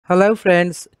Hello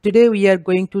friends, today we are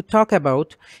going to talk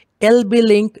about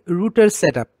LBLink router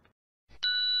setup.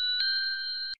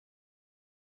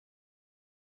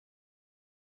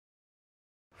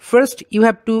 First, you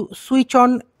have to switch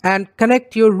on and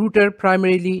connect your router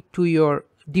primarily to your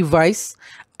device,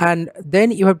 and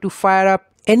then you have to fire up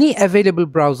any available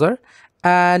browser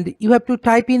and you have to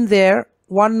type in there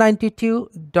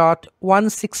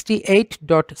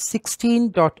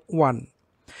 192.168.16.1.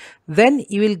 Then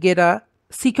you will get a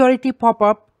security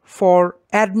pop-up for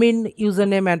admin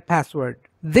username and password.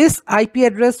 This IP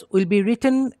address will be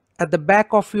written at the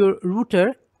back of your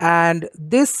router, and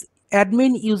this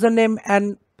admin username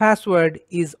and password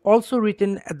is also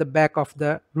written at the back of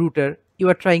the router you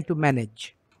are trying to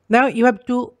manage. Now you have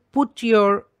to put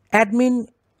your admin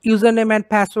username and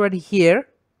password here.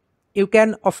 You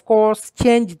can of course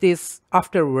change this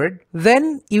afterward.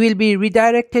 Then you will be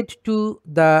redirected to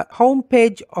the home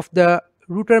page of the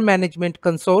router management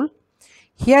console.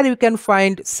 Here you can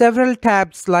find several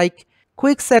tabs like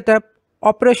quick setup,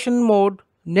 operation mode,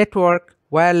 network,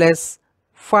 wireless,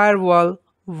 firewall,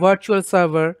 virtual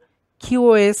server,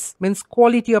 QoS means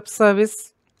quality of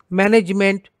service,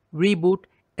 management, reboot,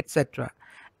 etc.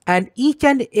 And each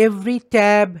and every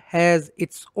tab has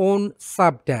its own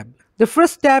sub tab. The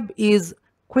first tab is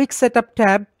quick setup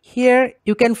tab. Here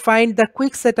you can find the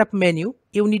quick setup menu.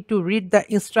 You need to read the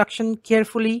instruction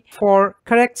carefully for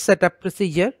correct setup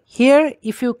procedure. Here,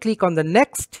 if you click on the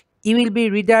next, you will be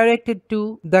redirected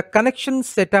to the connection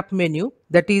setup menu,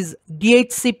 that is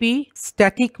DHCP,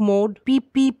 static mode,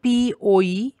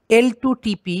 PPPoE,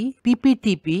 L2TP,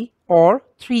 PPTP or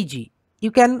 3G. You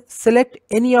can select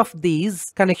any of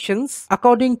these connections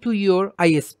according to your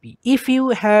ISP. If you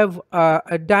have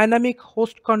a dynamic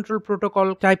host control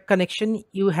protocol type connection,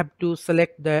 you have to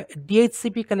select the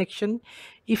DHCP connection.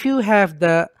 If you have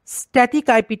the static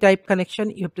IP type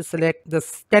connection, you have to select the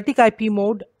static IP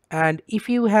mode. And if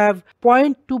you have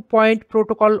point-to-point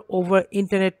protocol over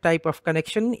internet type of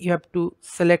connection, you have to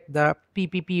select the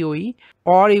PPPoE,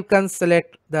 or you can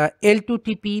select the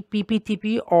L2TP,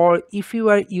 PPTP, or if you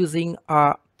are using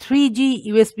a 3G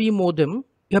USB modem,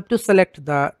 you have to select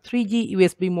the 3G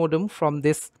USB modem from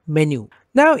this menu.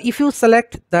 Now, if you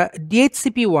select the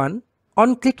DHCP one,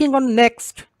 on clicking on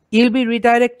next, you'll be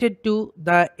redirected to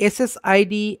the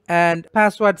SSID and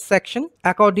password section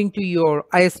according to your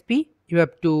ISP. You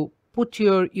have to put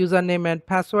your username and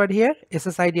password here,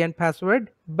 SSID and password.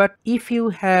 But if you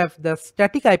have the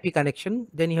static IP connection,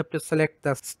 then you have to select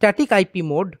the static IP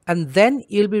mode, and then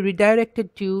you'll be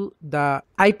redirected to the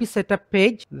IP setup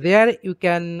page. There you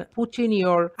can put in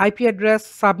your IP address,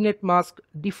 subnet mask,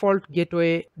 default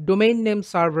gateway, domain name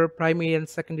server, primary and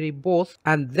secondary both,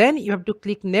 and then you have to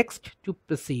click next to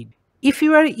proceed. If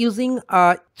you are using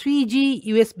a 3G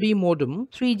USB modem,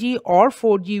 3G or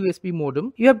 4G USB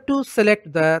modem, you have to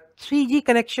select the 3G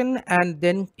connection and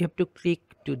then you have to click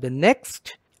to the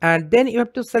next. And then you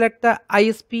have to select the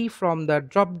ISP from the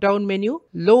drop down menu.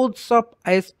 Loads of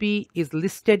ISP is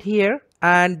listed here.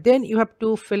 And then you have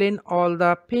to fill in all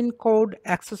the pin code,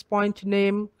 access point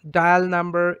name, dial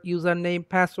number, username,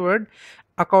 password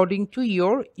according to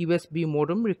your USB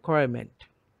modem requirement.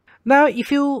 Now,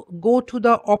 if you go to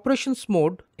the operations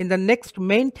mode in the next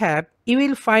main tab, you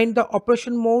will find the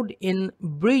operation mode in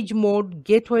bridge mode,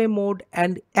 gateway mode,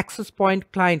 and access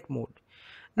point client mode.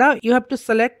 Now, you have to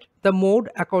select the mode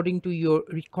according to your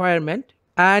requirement,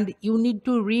 and you need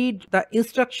to read the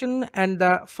instruction and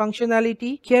the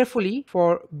functionality carefully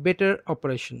for better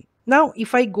operation. Now,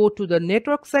 if I go to the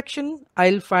network section,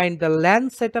 I'll find the LAN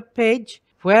setup page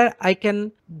where I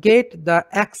can get the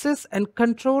access and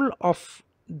control of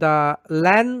the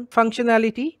LAN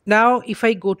functionality. Now, if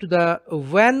I go to the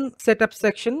WAN setup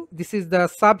section, this is the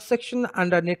subsection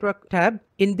under network tab.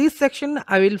 In this section,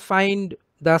 I will find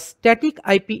the static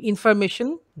IP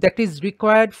information that is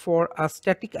required for a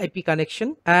static IP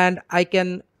connection, and I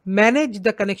can manage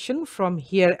the connection from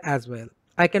here as well.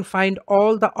 I can find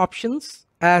all the options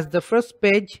as the first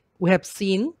page we have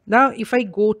seen. Now, if I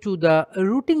go to the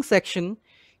routing section,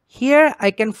 here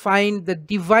I can find the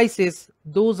devices.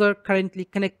 Those are currently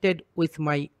connected with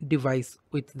my device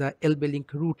with the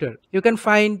LBLink router. You can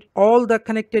find all the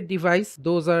connected devices.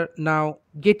 Those are now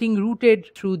getting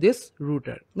routed through this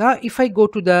router. Now, if I go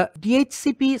to the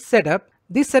DHCP setup,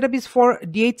 this setup is for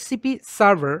DHCP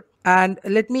server. And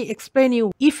let me explain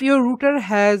you, if your router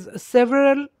has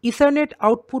several Ethernet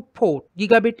output port,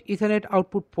 gigabit Ethernet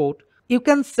output port, you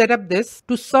can set up this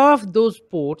to serve those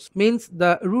ports, means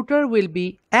the router will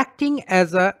be acting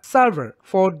as a server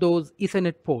for those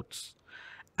Ethernet ports.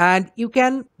 And you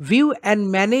can view and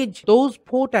manage those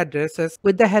port addresses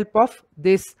with the help of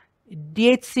this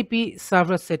DHCP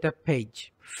server setup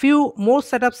page. Few more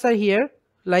setups are here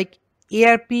like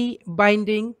ARP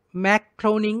binding, MAC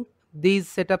cloning. These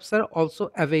setups are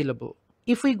also available.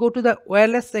 If we go to the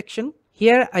wireless section,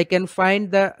 here I can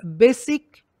find the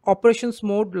basic operations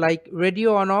mode like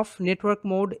radio on off, network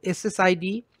mode,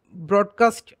 SSID,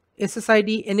 broadcast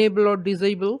SSID enable or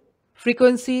disable,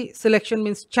 frequency selection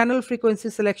means channel frequency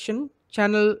selection,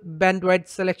 channel bandwidth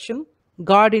selection,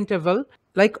 guard interval.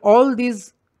 Like all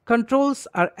these controls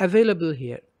are available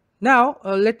here. Now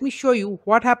let me show you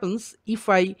what happens if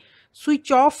I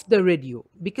switch off the radio,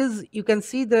 because you can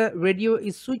see the radio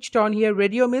is switched on here.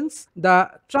 Radio means the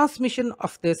transmission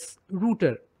of this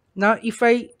router. Now if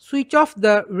I switch off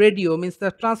the radio, means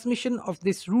the transmission of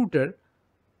this router,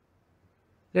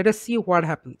 let us see what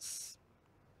happens.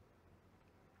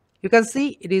 You can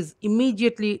see it is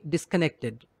immediately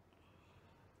disconnected.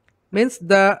 Means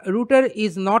the router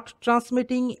is not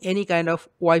transmitting any kind of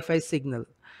Wi-Fi signal.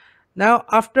 Now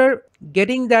after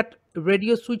getting that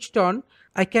radio switched on,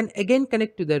 I can again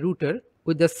connect to the router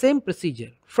with the same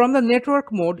procedure. From the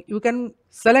network mode, you can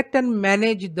select and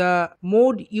manage the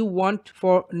mode you want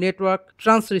for network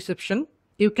transreception.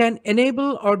 You can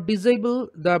enable or disable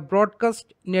the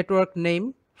broadcast network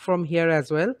name from here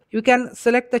as well. You can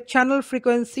select the channel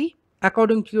frequency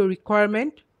according to your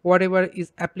requirement, whatever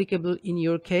is applicable in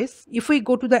your case. If we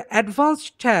go to the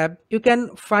advanced tab, you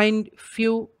can find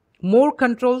few more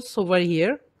controls over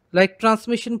here like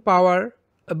transmission power,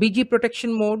 a BG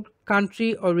protection mode,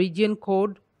 country or region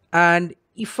code. And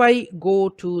if I go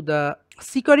to the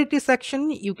security section,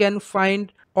 you can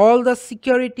find all the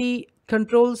security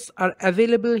controls are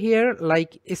available here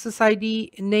like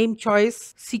SSID, name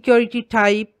choice, security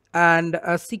type, and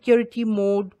a security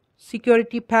mode,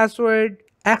 security password,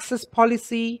 access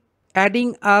policy,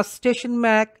 adding a station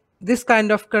MAC. This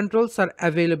kind of controls are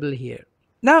available here.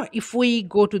 Now if we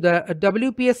go to the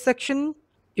WPS section,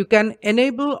 you can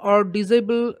enable or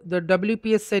disable the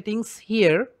WPS settings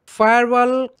here.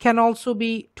 Firewall can also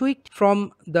be tweaked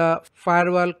from the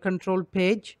firewall control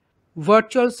page.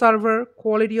 Virtual server,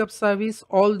 quality of service,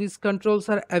 all these controls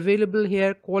are available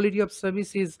here. Quality of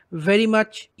service is very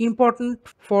much important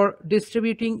for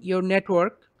distributing your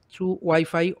network through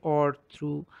Wi-Fi or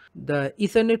through the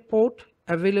Ethernet port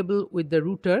available with the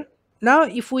router. Now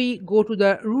if we go to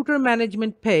the router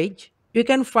management page, you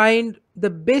can find the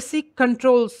basic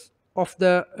controls of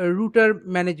the router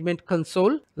management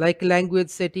console like language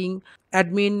setting,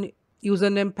 admin,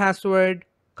 username, password,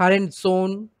 current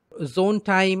zone, zone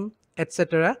time,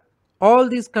 etc. All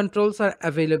these controls are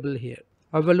available here.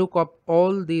 Have a look of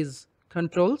all these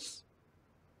controls.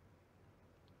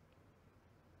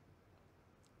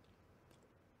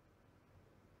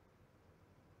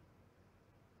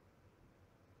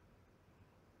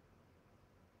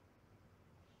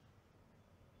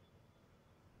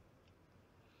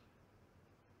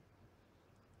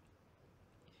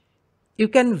 You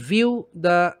can view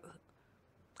the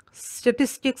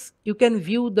statistics, you can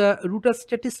view the router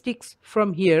statistics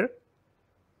from here.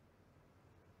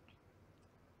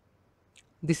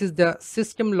 This is the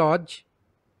system log.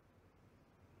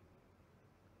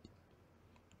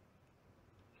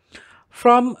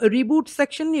 From reboot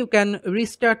section, you can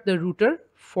restart the router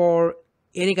for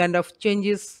any kind of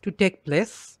changes to take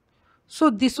place. So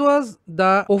this was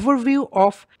the overview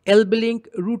of LBLink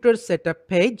router setup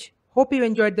page. Hope you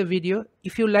enjoyed the video.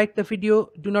 If you liked the video,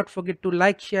 do not forget to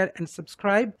like, share and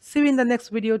subscribe. See you in the next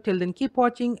video. Till then, keep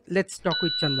watching. Let's talk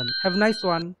with Chandan. Have a nice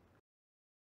one.